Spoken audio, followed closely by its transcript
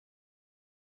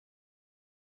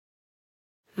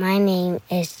My name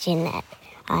is Jeanette.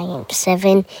 I am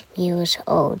 7 years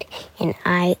old, and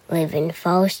I live in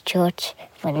Falls Church,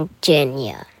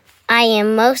 Virginia. I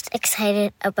am most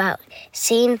excited about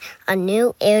seeing a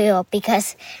new Ariel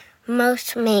because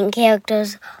most main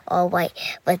characters are white,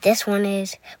 but this one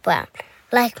is brown,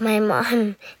 like my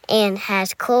mom, and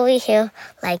has curly hair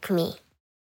like me.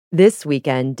 This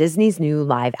weekend, Disney's new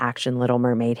live-action Little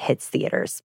Mermaid hits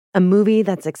theaters, a movie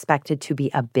that's expected to be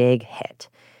a big hit.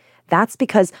 That's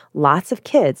because lots of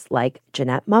kids like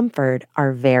Jeanette Mumford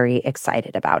are very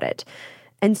excited about it.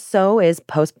 And so is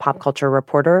post-pop culture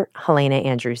reporter Helena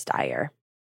Andrews-Dyer.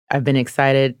 I've been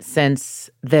excited since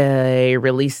they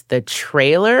released the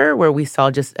trailer where we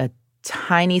saw just a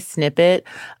tiny snippet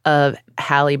of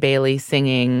Halle Bailey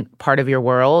singing Part of Your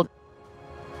World.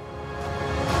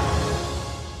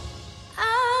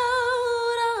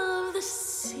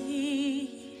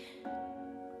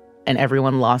 And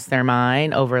everyone lost their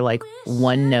mind over like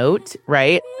one note,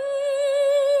 right?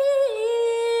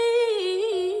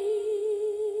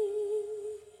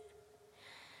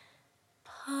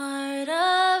 Part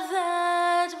of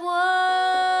that world.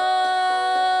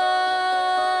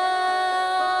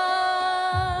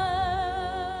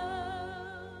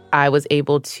 I was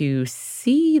able to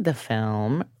see the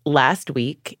film last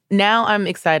week. Now I'm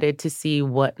excited to see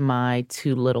what my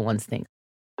two little ones think.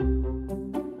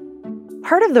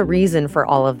 Part of the reason for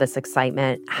all of this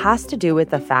excitement has to do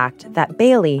with the fact that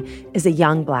Bailey is a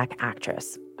young Black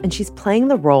actress, and she's playing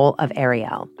the role of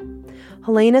Ariel.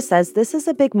 Helena says this is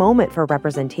a big moment for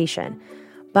representation,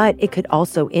 but it could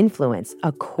also influence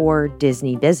a core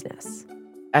Disney business.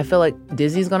 I feel like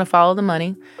Disney's going to follow the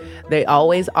money. They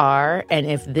always are. And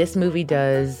if this movie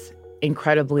does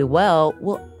incredibly well,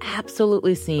 we'll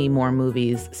absolutely see more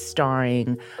movies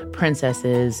starring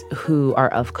princesses who are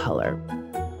of color.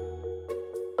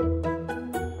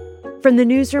 From the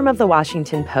newsroom of The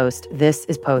Washington Post, this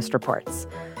is Post Reports.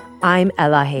 I'm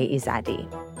Elahe Izadi.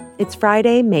 It's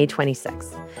Friday, May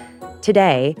 26th.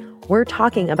 Today, we're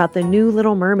talking about the new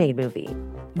Little Mermaid movie,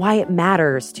 why it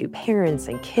matters to parents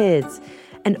and kids,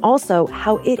 and also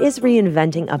how it is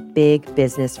reinventing a big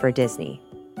business for Disney,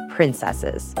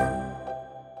 princesses.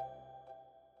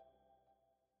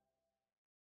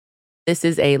 This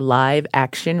is a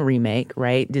live-action remake,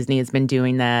 right? Disney has been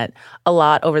doing that a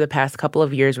lot over the past couple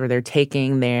of years where they're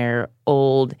taking their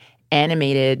old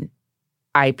animated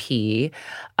IP,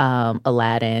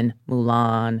 Aladdin,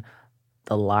 Mulan,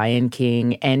 The Lion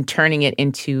King, and turning it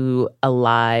into a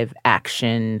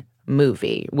live-action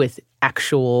movie with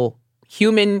actual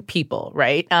human people,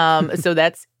 right? So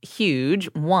that's huge,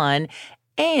 one.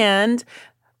 And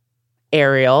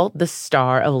Ariel, the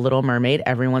star of Little Mermaid,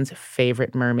 everyone's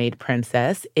favorite mermaid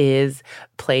princess, is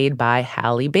played by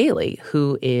Halle Bailey,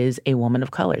 who is a woman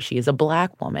of color. She is a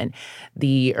Black woman.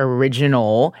 The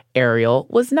original Ariel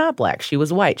was not Black. She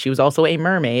was white. She was also a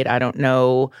mermaid. I don't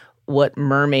know what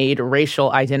mermaid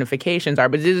racial identifications are,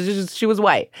 but she was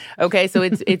white. Okay, so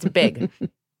it's big.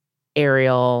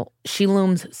 Ariel, she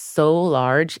looms so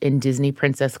large in Disney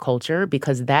princess culture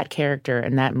because that character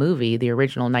in that movie, the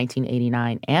original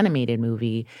 1989 animated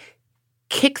movie,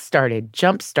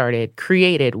 jump-started,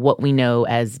 created what we know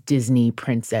as Disney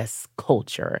princess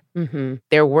culture. Mm-hmm.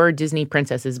 There were Disney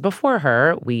princesses before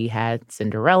her. We had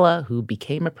Cinderella, who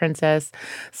became a princess,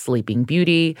 Sleeping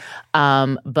Beauty.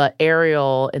 But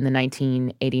Ariel in the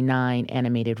 1989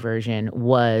 animated version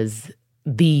was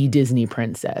the Disney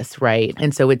princess, right?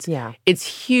 And so it's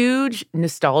huge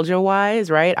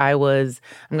nostalgia-wise, right? I'm going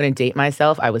to date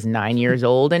myself. I was 9 years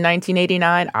old in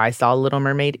 1989. I saw Little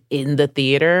Mermaid in the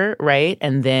theater, right?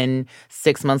 And then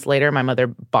 6 months later, my mother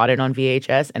bought it on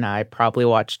VHS, and I probably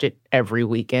watched it every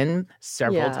weekend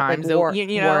several times. Like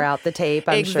wore out the tape,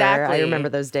 I'm sure. I remember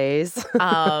those days.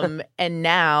 And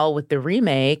now with the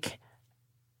remake,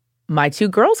 my two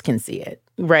girls can see it.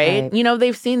 Right? You know,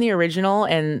 they've seen the original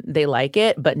and they like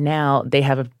it, but now they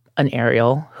have an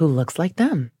Ariel who looks like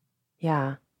them.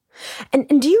 Yeah.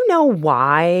 And do you know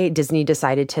why Disney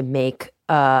decided to make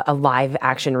a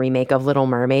live-action remake of Little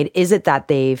Mermaid? Is it that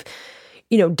they've,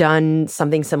 done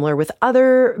something similar with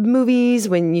other movies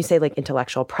when you say like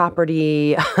intellectual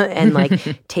property and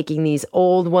like taking these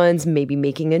old ones, maybe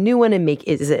making a new one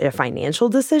is it a financial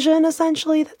decision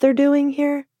essentially that they're doing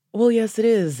here? Well, yes, it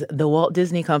is. The Walt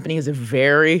Disney Company is a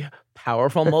very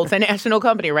powerful multinational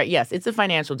company, right? Yes, it's a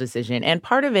financial decision. And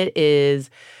part of it is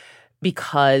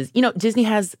because, Disney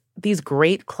has these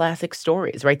great classic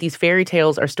stories, right? These fairy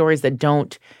tales are stories that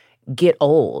don't get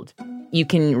old. You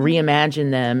can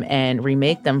reimagine them and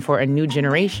remake them for a new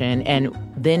generation. And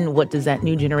then what does that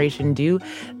new generation do?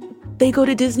 They go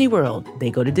to Disney World. They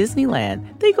go to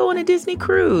Disneyland. They go on a Disney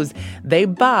cruise. They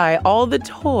buy all the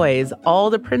toys,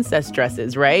 all the princess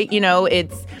dresses, right?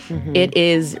 It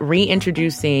is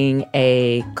reintroducing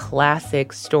a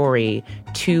classic story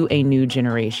to a new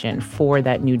generation for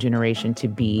that new generation to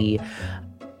be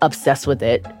obsessed with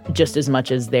it just as much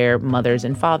as their mothers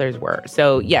and fathers were.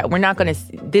 So yeah,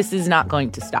 this is not going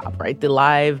to stop, right? The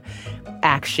live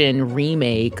action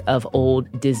remake of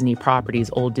old Disney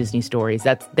properties, old Disney stories,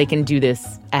 they can do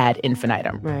this ad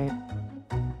infinitum. Right.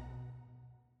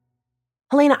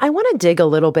 Helena, I want to dig a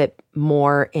little bit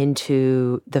more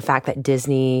into the fact that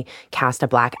Disney cast a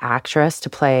Black actress to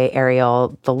play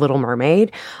Ariel, the Little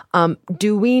Mermaid.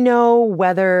 Do we know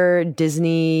whether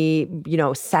Disney,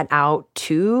 set out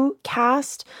to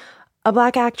cast a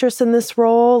Black actress in this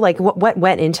role? Like, what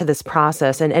went into this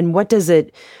process, and what does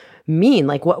it mean?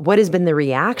 Like, what has been the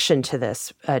reaction to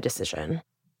this decision?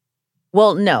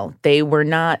 Well, no, they were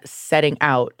not setting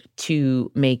out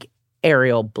to make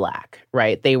Ariel Black,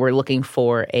 right? They were looking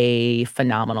for a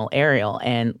phenomenal Ariel.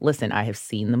 And listen, I have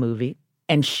seen the movie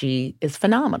and she is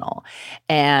phenomenal.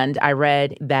 And I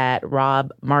read that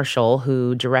Rob Marshall,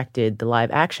 who directed the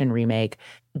live action remake,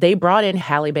 they brought in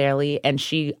Halle Bailey, and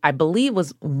she, I believe,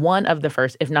 was one of the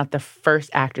first, if not the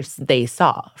first actress they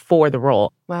saw for the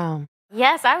role. Wow.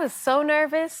 Yes, I was so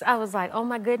nervous. I was like, oh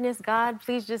my goodness, God,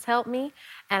 please just help me.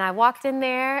 And I walked in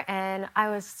there and I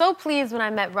was so pleased when I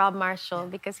met Rob Marshall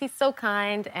because he's so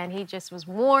kind and he just was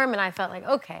warm and I felt like,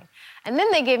 okay. And then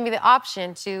they gave me the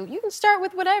option you can start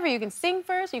with whatever. You can sing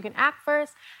first, you can act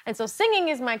first. And so singing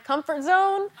is my comfort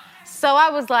zone. So I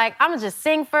was like, I'm gonna just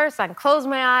sing first so I can close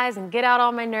my eyes and get out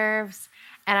all my nerves.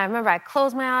 And I remember I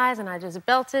closed my eyes and I just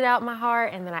belted out my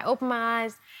heart and then I opened my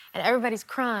eyes and everybody's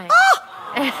crying.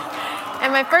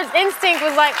 And my first instinct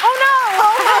was like, oh no!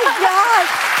 Oh my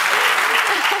gosh!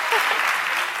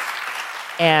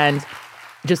 And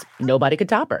just nobody could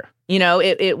top her.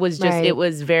 It was just, Right. It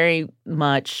was very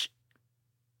much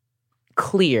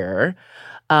clear,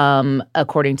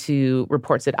 according to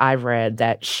reports that I've read,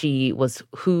 that she was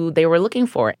who they were looking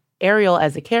for. Ariel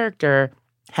as a character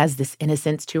has this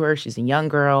innocence to her. She's a young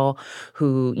girl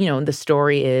who, the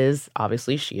story is,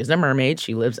 obviously, she is a mermaid.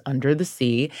 She lives under the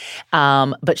sea.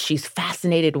 But she's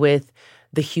fascinated with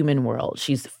the human world.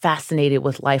 She's fascinated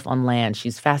with life on land.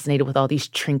 She's fascinated with all these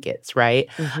trinkets, right?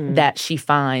 Mm-hmm. That she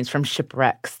finds from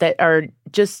shipwrecks that are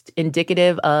just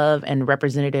indicative of and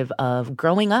representative of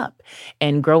growing up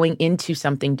and growing into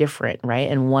something different, right?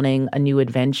 And wanting a new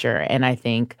adventure. And I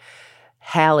think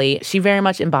Halle, she very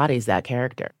much embodies that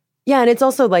character. Yeah, and it's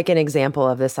also like an example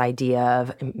of this idea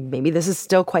of maybe this is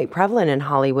still quite prevalent in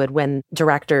Hollywood when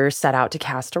directors set out to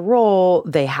cast a role,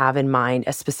 they have in mind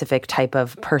a specific type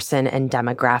of person and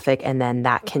demographic, and then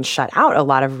that can shut out a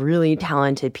lot of really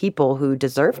talented people who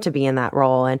deserve to be in that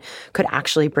role and could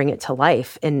actually bring it to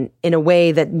life in a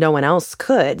way that no one else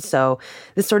could. So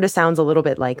this sort of sounds a little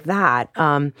bit like that.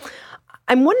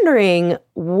 I'm wondering,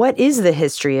 what is the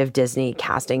history of Disney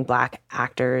casting Black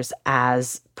actors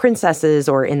as princesses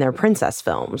or in their princess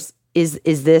films? Is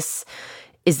this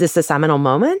a seminal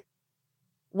moment?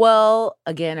 Well,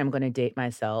 again, I'm going to date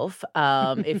myself.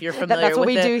 If you're familiar, that's what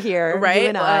we do here, right? You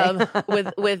and I.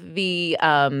 with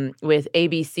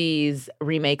ABC's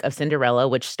remake of Cinderella,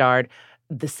 which starred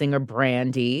the singer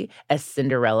Brandy as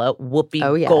Cinderella. Whoopi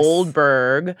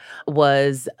Goldberg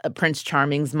was Prince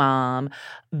Charming's mom.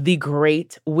 The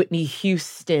great Whitney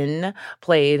Houston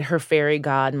played her fairy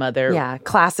godmother. Yeah,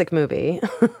 classic movie.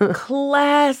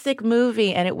 Classic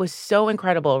movie. And it was so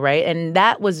incredible, right? And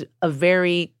that was a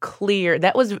very clear,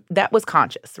 that was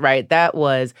conscious, right? That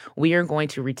was, we are going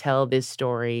to retell this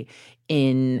story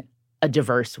in a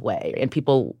diverse way. And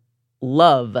people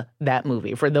love that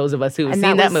movie for those of us who have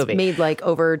seen that movie. Made like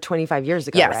over 25 years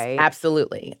ago, yes, right?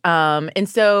 Absolutely. And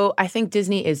so I think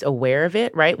Disney is aware of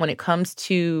it, right? When it comes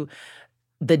to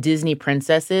the Disney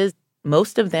princesses,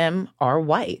 most of them are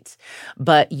white.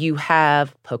 But you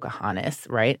have Pocahontas,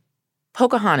 right?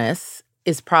 Pocahontas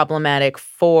is problematic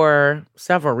for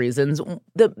several reasons.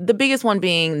 The biggest one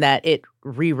being that it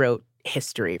rewrote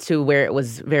history to where it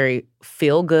was very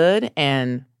feel-good,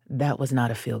 and that was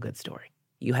not a feel-good story.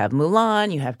 You have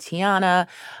Mulan, you have Tiana,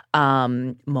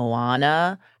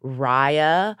 Moana,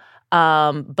 Raya,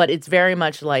 but it's very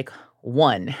much like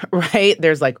one, right?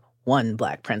 There's like one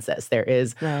Black princess. There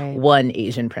is one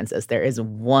Asian princess. There is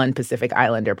one Pacific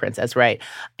Islander princess, right?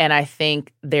 And I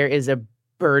think there is a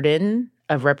burden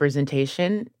of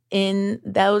representation in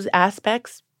those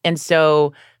aspects. And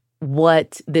so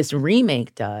what this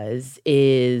remake does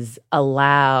is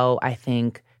allow, I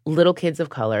think, little kids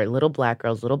of color, little Black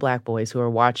girls, little Black boys who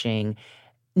are watching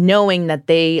knowing that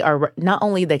they are not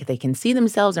only that they can see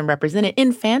themselves and represent it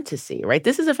in fantasy, right?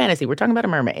 This is a fantasy. We're talking about a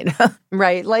mermaid.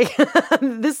 Right. Like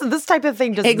this type of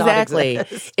thing does exactly.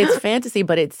 not exist. It's fantasy,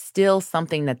 but it's still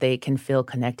something that they can feel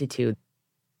connected to.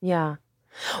 Yeah.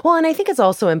 Well, and I think it's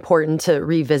also important to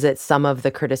revisit some of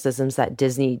the criticisms that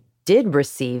Disney did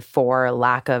receive for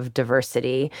lack of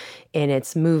diversity in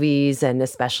its movies, and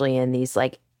especially in these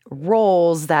like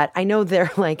roles that I know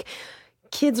they're like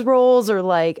kids roles, or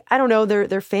like, I don't know,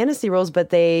 they're fantasy roles,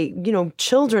 but they,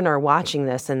 children are watching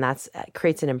this, and that's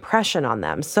creates an impression on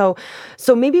them. So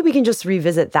maybe we can just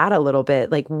revisit that a little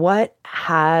bit. Like, what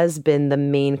has been the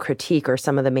main critique or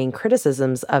some of the main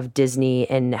criticisms of Disney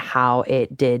and how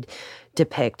it did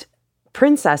depict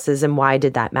princesses, and why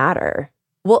did that matter?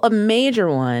 Well, a major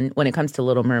one when it comes to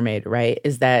Little Mermaid, right,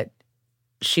 is that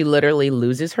she literally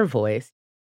loses her voice.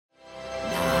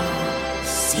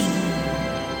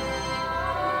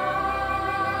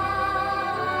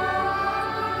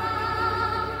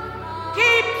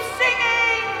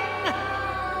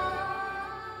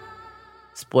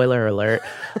 Spoiler alert,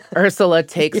 Ursula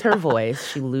takes her voice,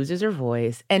 she loses her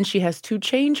voice, and she has to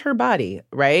change her body,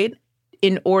 right?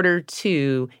 In order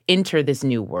to enter this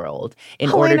new world,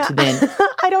 order to then...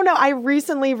 I don't know. I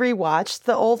recently rewatched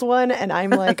the old one, and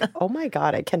I'm like, oh my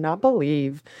God, I cannot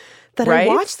believe that I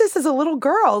watched this as a little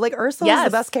girl. Like, Ursula is the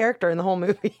best character in the whole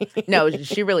movie. No,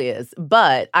 she really is.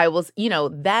 But I was,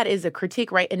 that is a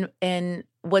critique, right? And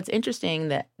what's interesting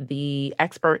that the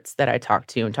experts that I talked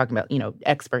to, and talking about,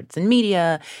 experts in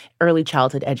media, early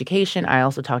childhood education, I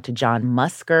also talked to John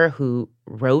Musker, who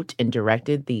wrote and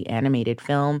directed the animated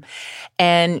film.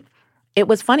 And it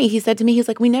was funny. He said to me, he's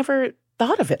like, we never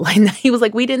thought of it like that. He was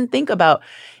like, we didn't think about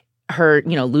her,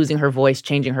 losing her voice,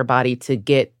 changing her body to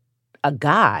get a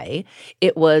guy.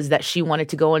 It was that she wanted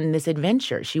to go on this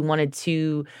adventure. She wanted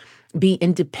to be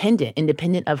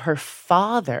independent of her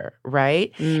father,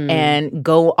 right? And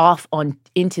go off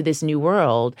into this new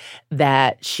world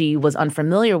that she was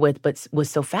unfamiliar with, but was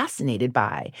so fascinated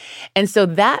by. And so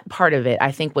that part of it,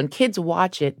 I think when kids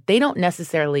watch it, they don't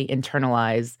necessarily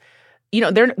internalize,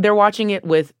 they're watching it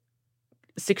with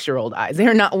 6-year-old eyes.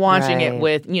 They're not watching it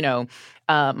with,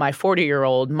 my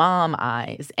 40-year-old mom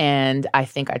eyes. And I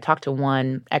think I talked to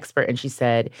one expert, and she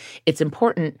said it's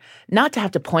important not to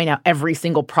have to point out every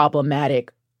single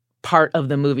problematic part of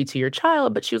the movie to your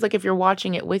child. But she was like, if you're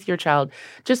watching it with your child,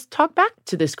 just talk back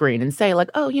to the screen and say like,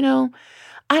 oh,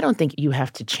 I don't think you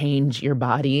have to change your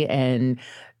body and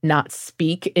not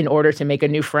speak in order to make a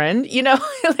new friend.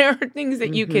 There are things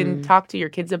that you can talk to your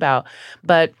kids about.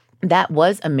 But that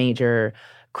was a major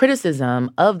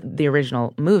criticism of the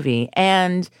original movie.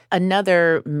 And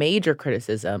another major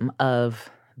criticism of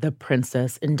the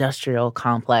princess industrial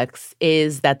complex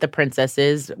is that the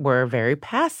princesses were very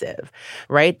passive,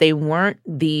 right? They weren't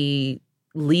the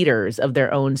leaders of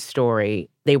their own story.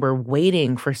 They were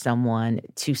waiting for someone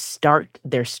to start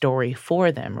their story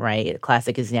for them, right? A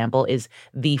classic example is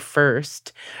the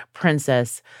first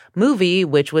princess movie,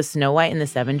 which was Snow White and the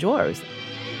Seven Dwarfs.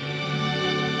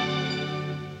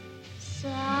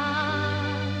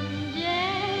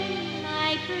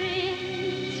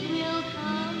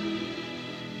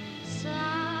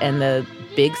 And the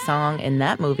big song in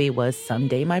that movie was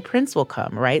Someday My Prince Will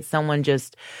Come, right? Someone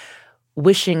just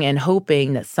wishing and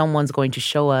hoping that someone's going to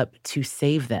show up to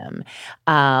save them.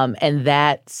 And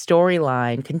that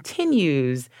storyline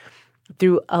continues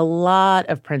through a lot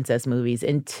of princess movies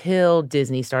until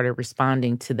Disney started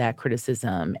responding to that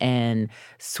criticism and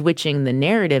switching the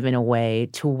narrative in a way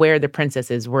to where the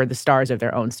princesses were the stars of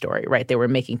their own story, right? They were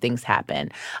making things happen,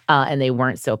 and they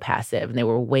weren't so passive, and they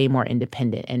were way more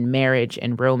independent, and marriage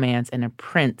and romance and a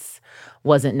prince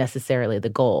wasn't necessarily the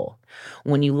goal.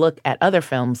 When you look at other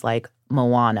films like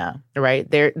Moana,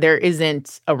 right? There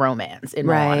isn't a romance in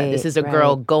Moana. This is a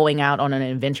girl going out on an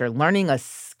adventure, learning a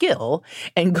skill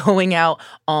and going out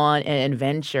on an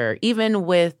adventure. Even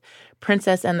with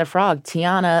Princess and the Frog,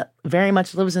 Tiana very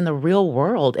much lives in the real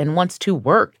world and wants to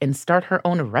work and start her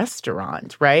own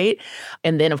restaurant, right?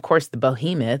 And then, of course, the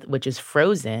behemoth, which is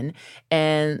Frozen.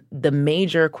 And the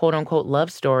major quote-unquote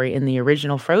love story in the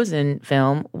original Frozen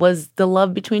film was the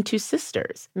love between two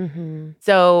sisters.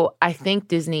 So I think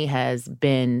Disney has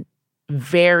been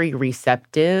very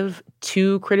receptive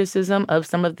to criticism of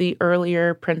some of the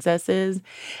earlier princesses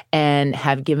and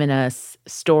have given us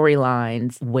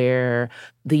storylines where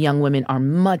the young women are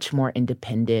much more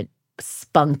independent,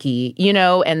 spunky,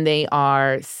 and they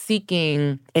are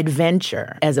seeking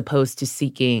adventure as opposed to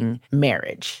seeking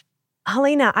marriage.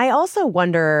 Helena, I also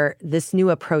wonder this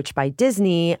new approach by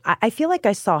Disney. I feel like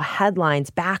I saw headlines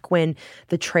back when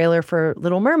the trailer for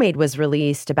Little Mermaid was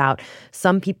released about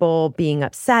some people being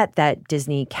upset that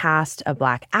Disney cast a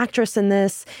Black actress in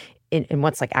this, in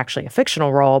what's like actually a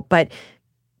fictional role. But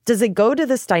does it go to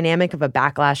this dynamic of a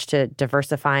backlash to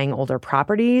diversifying older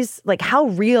properties? Like, how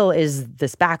real is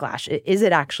this backlash? Is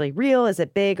it actually real? Is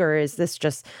it big? Or is this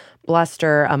just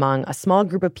bluster among a small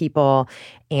group of people?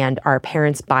 And are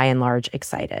parents, by and large,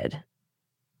 excited?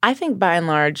 I think, by and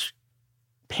large,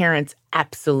 parents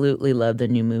absolutely love the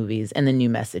new movies and the new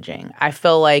messaging. I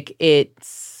feel like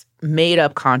it's made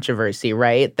up controversy,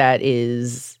 right? That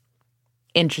is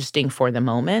interesting for the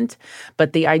moment.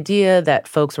 But the idea that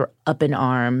folks were up in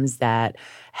arms that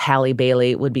Halle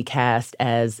Bailey would be cast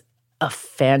as a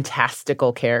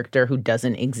fantastical character who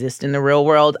doesn't exist in the real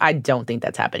world, I don't think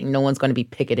that's happening. No one's going to be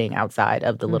picketing outside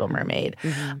of the Little Mermaid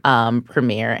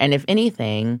premiere. And if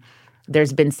anything,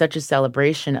 there's been such a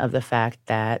celebration of the fact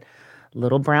that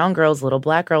little brown girls, little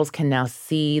Black girls can now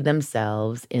see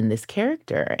themselves in this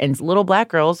character. And little Black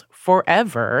girls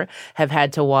forever have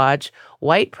had to watch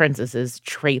white princesses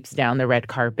traipse down the red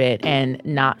carpet and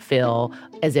not feel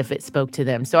as if it spoke to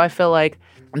them. So I feel like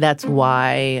that's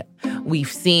why we've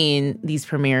seen these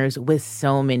premieres with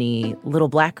so many little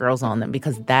Black girls on them,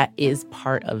 because that is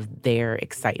part of their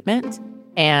excitement.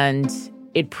 And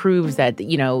it proves that,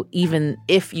 you know, even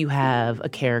if you have a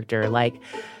character like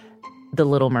The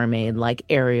Little Mermaid, like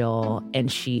Ariel,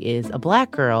 and she is a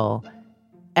Black girl,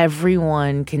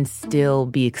 everyone can still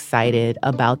be excited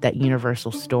about that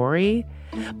universal story.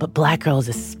 But Black girls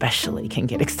especially can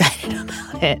get excited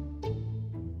about it.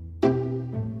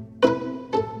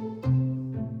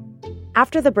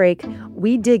 After the break,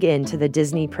 we dig into the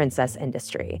Disney princess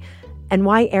industry and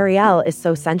why Ariel is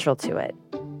so central to it.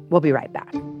 We'll be right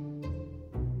back.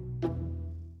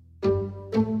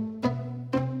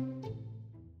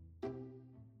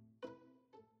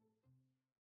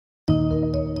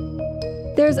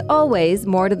 There's always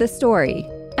more to the story.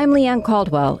 I'm Leanne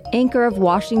Caldwell, anchor of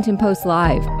Washington Post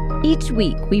Live. Each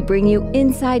week, we bring you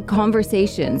inside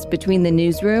conversations between the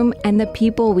newsroom and the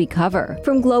people we cover.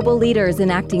 From global leaders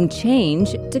enacting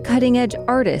change to cutting-edge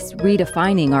artists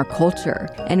redefining our culture.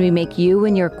 And we make you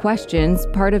and your questions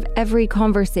part of every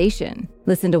conversation.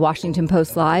 Listen to Washington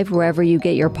Post Live wherever you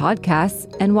get your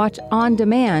podcasts and watch on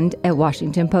demand at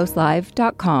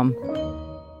WashingtonPostLive.com.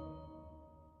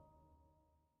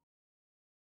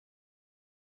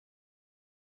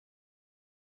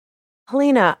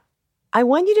 Helena, I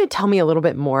want you to tell me a little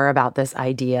bit more about this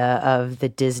idea of the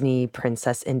Disney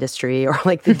princess industry, or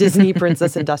like the Disney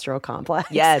princess industrial complex.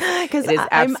 Yes, because it is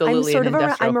absolutely I'm an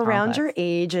industrial I'm around complex. your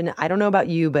age, and I don't know about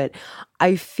you, but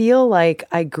I feel like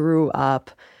I grew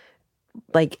up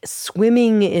like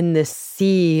swimming in the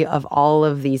sea of all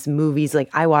of these movies. Like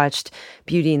I watched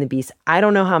Beauty and the Beast, I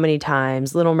don't know how many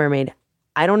times, Little Mermaid,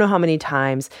 I don't know how many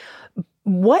times.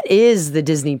 What is the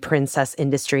Disney princess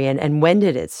industry, and when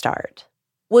did it start?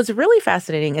 What's really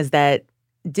fascinating is that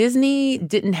Disney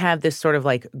didn't have this sort of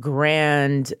like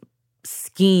grand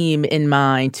scheme in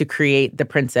mind to create the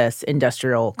princess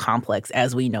industrial complex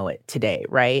as we know it today,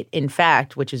 right? In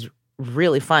fact, which is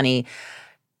really funny,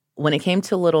 when it came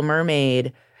to Little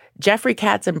Mermaid, Jeffrey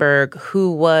Katzenberg,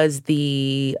 who was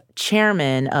the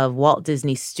chairman of Walt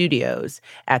Disney Studios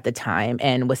at the time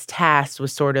and was tasked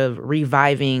with sort of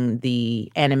reviving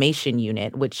the animation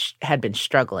unit, which had been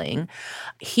struggling,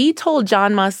 he told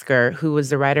John Musker, who was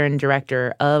the writer and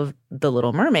director of The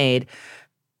Little Mermaid,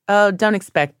 oh, don't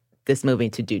expect this movie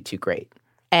to do too great.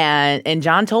 And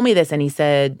John told me this, and he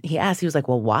was like,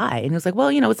 well, why? And he was like,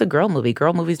 well, you know, it's a girl movie.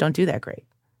 Girl movies don't do that great.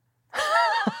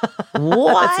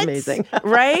 What? That's amazing.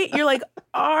 Right? You're like,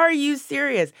 are you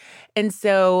serious? And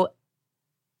so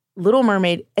Little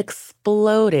Mermaid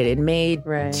exploded. It made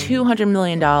 $200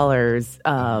 million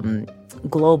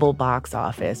global box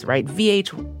office, right?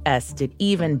 VHS did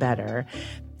even better.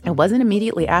 It wasn't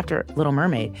immediately after Little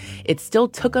Mermaid. It still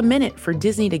took a minute for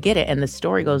Disney to get it. And the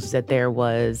story goes that there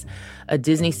was a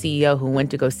Disney CEO who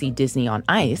went to go see Disney on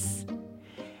Ice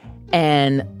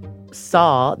and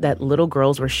saw that little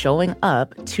girls were showing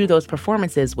up to those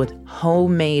performances with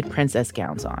homemade princess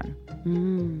gowns on.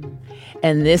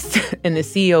 And the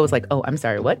CEO was like, oh, I'm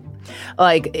sorry, what?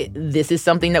 Like, this is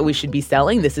something that we should be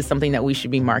selling. This is something that we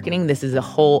should be marketing. This is a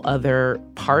whole other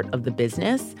part of the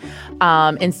business.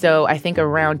 And so I think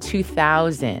around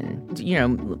 2000, you know,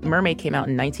 Mermaid came out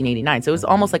in 1989. So it was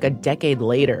almost like a decade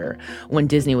later when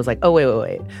Disney was like, oh,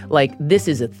 wait. Like, this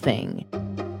is a thing.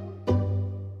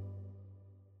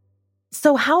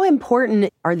 So how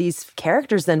important are these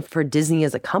characters then for Disney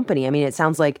as a company? I mean, it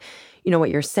sounds like what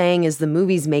you're saying is the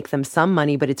movies make them some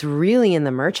money, but it's really in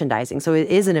the merchandising. So it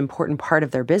is an important part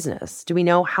of their business. Do we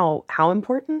know how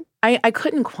important? I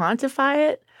couldn't quantify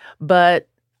it, but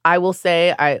I will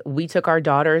say we took our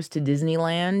daughters to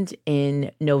Disneyland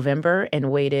in November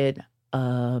and waited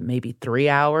maybe 3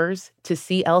 hours to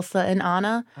see Elsa and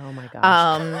Anna. Oh my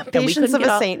gosh. Patience of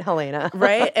a saint, Helena.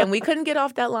 Right? And we couldn't get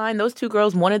off that line. Those two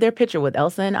girls wanted their picture with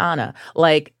Elsa and Anna.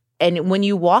 And when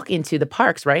you walk into the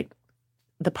parks, right?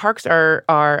 The parks are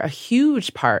a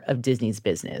huge part of Disney's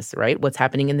business, right? What's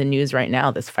happening in the news right now,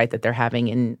 this fight that they're having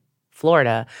in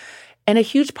Florida. And a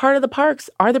huge part of the parks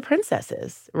are the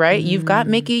princesses, right? You've got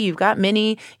Mickey, you've got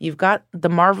Minnie, you've got the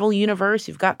Marvel universe,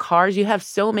 you've got Cars. You have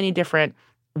so many different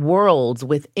worlds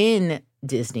within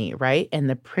Disney, right? And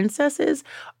the princesses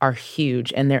are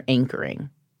huge and they're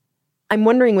anchoring. I'm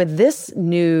wondering, with this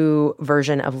new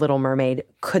version of Little Mermaid,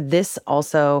 could this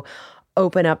also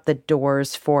open up the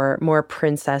doors for more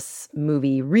princess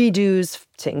movie redos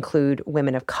to include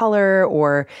women of color,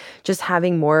 or just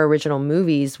having more original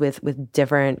movies with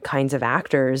different kinds of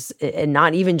actors, and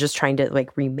not even just trying to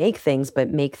remake things, but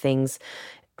make things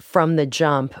from the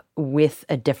jump with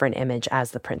a different image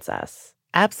as the princess?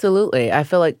 Absolutely. I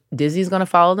feel like Disney's going to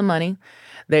follow the money.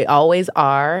 They always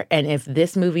are. And if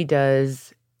this movie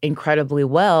does incredibly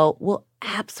well, we'll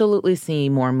absolutely see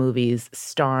more movies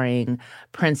starring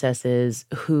princesses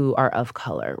who are of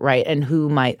color, right? And who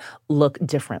might look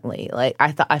differently.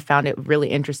 I found it really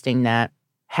interesting that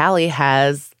Hallie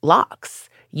has locks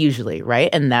usually, right?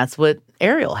 And that's what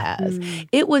Ariel has.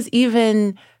 It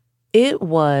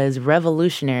was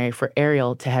revolutionary for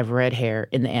Ariel to have red hair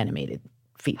in the animated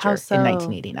feature in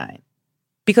 1989.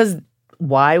 Because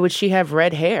why would she have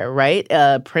red hair, right?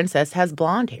 Princess has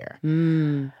blonde hair.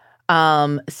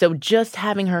 So just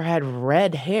having her had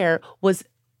red hair was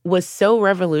so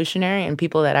revolutionary. And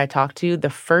people that I talked to,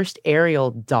 the first Ariel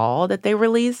doll that they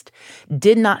released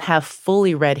did not have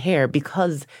fully red hair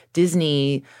because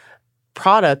Disney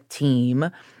product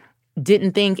team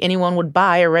didn't think anyone would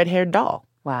buy a red-haired doll.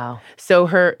 Wow. So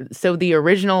the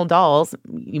original dolls,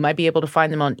 you might be able to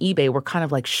find them on eBay, were kind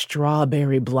of like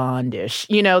strawberry blondish.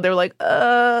 They're like,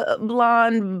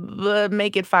 blonde,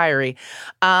 make it fiery.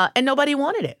 And nobody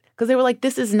wanted it because they were like,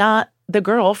 this is not the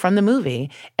girl from the movie.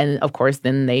 And of course,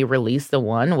 then they released the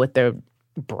one with the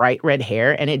bright red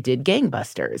hair and it did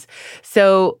gangbusters.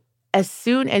 So as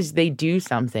soon as they do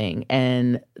something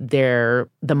and the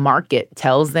market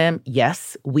tells them,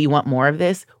 yes, we want more of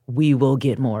this, we will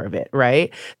get more of it,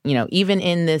 right? Even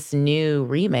in this new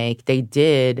remake,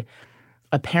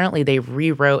 apparently they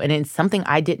rewrote, and it's something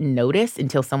I didn't notice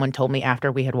until someone told me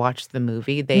after we had watched the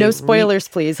movie. No spoilers,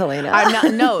 please, Helena.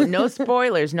 No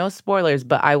spoilers.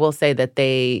 But I will say that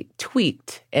they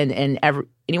tweaked, and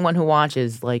anyone who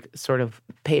watches, sort of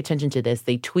pay attention to this.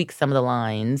 They tweak some of the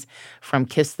lines from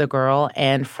Kiss the Girl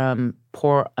and from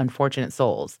Poor Unfortunate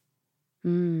Souls.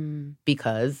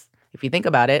 Because if you think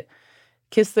about it,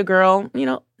 Kiss the Girl,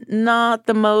 not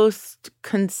the most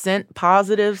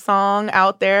consent-positive song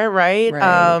out there, right?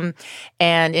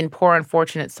 And in Poor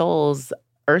Unfortunate Souls,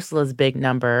 Ursula's big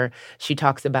number, she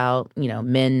talks about,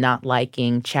 men not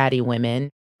liking chatty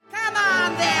women. Come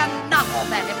on, they're not all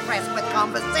that impressed with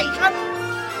conversation.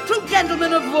 True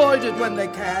gentlemen avoid it when they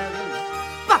can.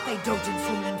 But they dote and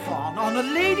swoon and fawn on a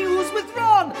lady who's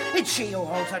withdrawn. It's she who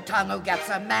holds her tongue who gets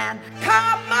a man.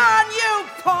 Come on, you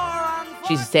poor unfortunate.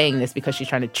 She's saying this because she's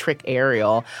trying to trick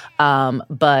Ariel.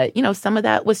 But, some of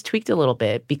that was tweaked a little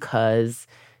bit because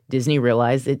Disney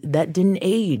realized that didn't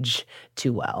age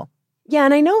too well. Yeah,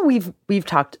 and I know we've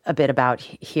talked a bit about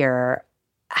here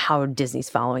how Disney's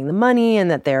following the money, and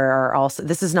that there are also,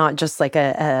 this is not just like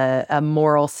a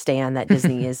moral stand that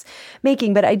Disney is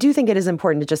making, but I do think it is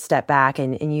important to just step back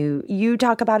and you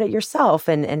talk about it yourself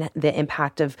and the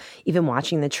impact of even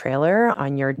watching the trailer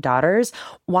on your daughters.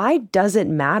 Why does it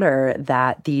matter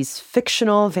that these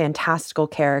fictional, fantastical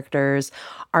characters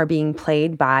are being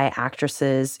played by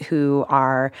actresses who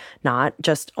are not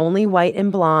just only white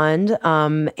and blonde,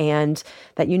 and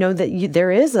that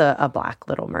there is a Black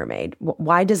Little Mermaid?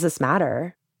 Why does this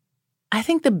matter? I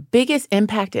think the biggest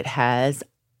impact it has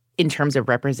in terms of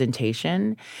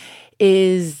representation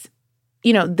is,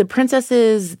 the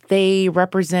princesses, they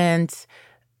represent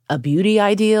a beauty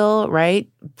ideal, right?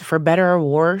 For better or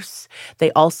worse.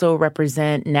 They also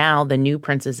represent now the new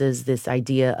princesses, this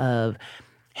idea of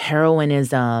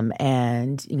heroinism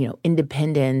and,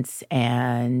 independence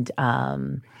and,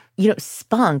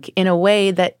 spunk in a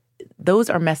way that those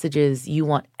are messages you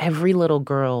want every little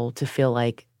girl to feel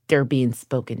like they're being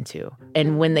spoken to.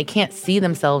 And when they can't see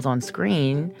themselves on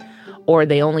screen, or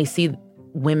they only see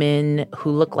women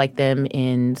who look like them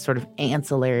in sort of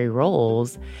ancillary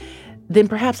roles, then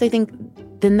perhaps I think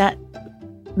then that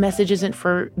message isn't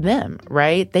for them,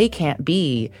 right? They can't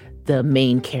be the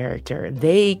main character.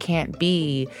 They can't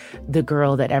be the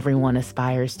girl that everyone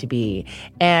aspires to be.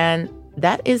 And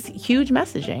that is huge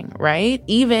messaging, right?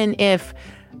 Even if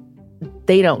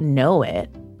they don't know it,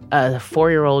 a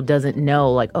 4-year-old doesn't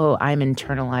know, like, oh, I'm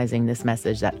internalizing this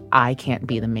message that I can't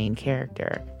be the main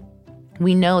character.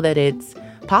 We know that it's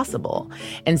possible.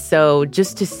 And so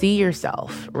just to see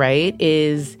yourself, right,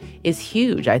 is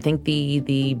huge. I think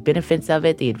the benefits of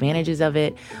it, the advantages of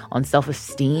it on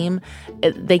self-esteem,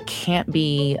 they can't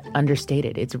be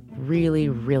understated. It's really,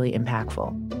 really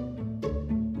impactful.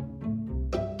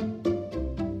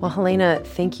 Well, Helena,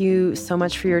 thank you so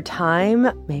much for your time.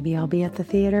 Maybe I'll be at the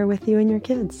theater with you and your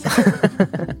kids.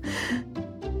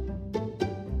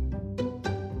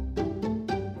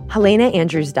 Helena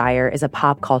Andrews-Dyer is a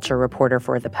pop culture reporter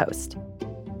for The Post.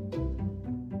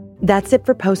 That's it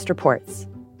for Post Reports.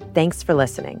 Thanks for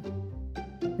listening.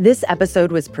 This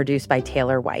episode was produced by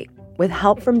Taylor White, with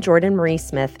help from Jordan Marie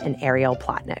Smith and Ariel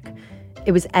Plotnick.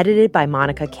 It was edited by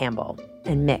Monica Campbell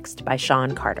and mixed by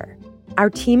Sean Carter. Our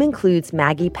team includes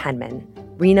Maggie Penman,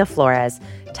 Rena Flores,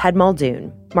 Ted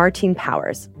Muldoon, Martine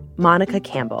Powers, Monica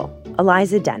Campbell,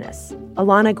 Eliza Dennis,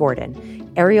 Alana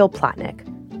Gordon, Ariel Plotnick,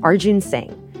 Arjun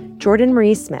Singh, Jordan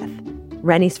Marie Smith,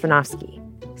 Rennie Svirnovsky,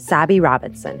 Sabby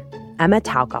Robinson, Emma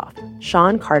Talkoff,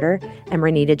 Sean Carter, and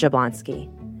Renita Jablonski.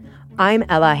 I'm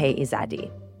Elahe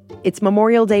Izadi. It's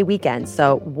Memorial Day weekend,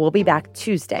 so we'll be back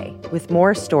Tuesday with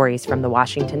more stories from The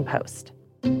Washington Post.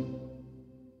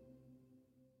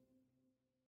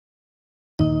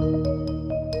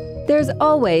 There's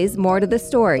always more to the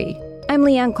story. I'm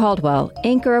Leanne Caldwell,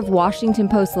 anchor of Washington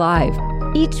Post Live.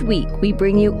 Each week, we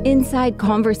bring you inside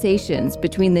conversations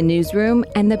between the newsroom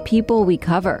and the people we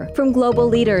cover. From global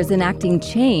leaders enacting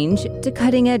change to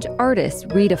cutting-edge artists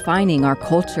redefining our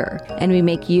culture. And we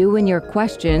make you and your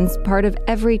questions part of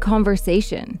every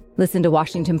conversation. Listen to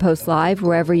Washington Post Live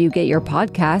wherever you get your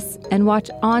podcasts and watch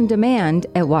on demand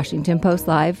at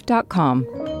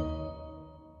WashingtonPostLive.com.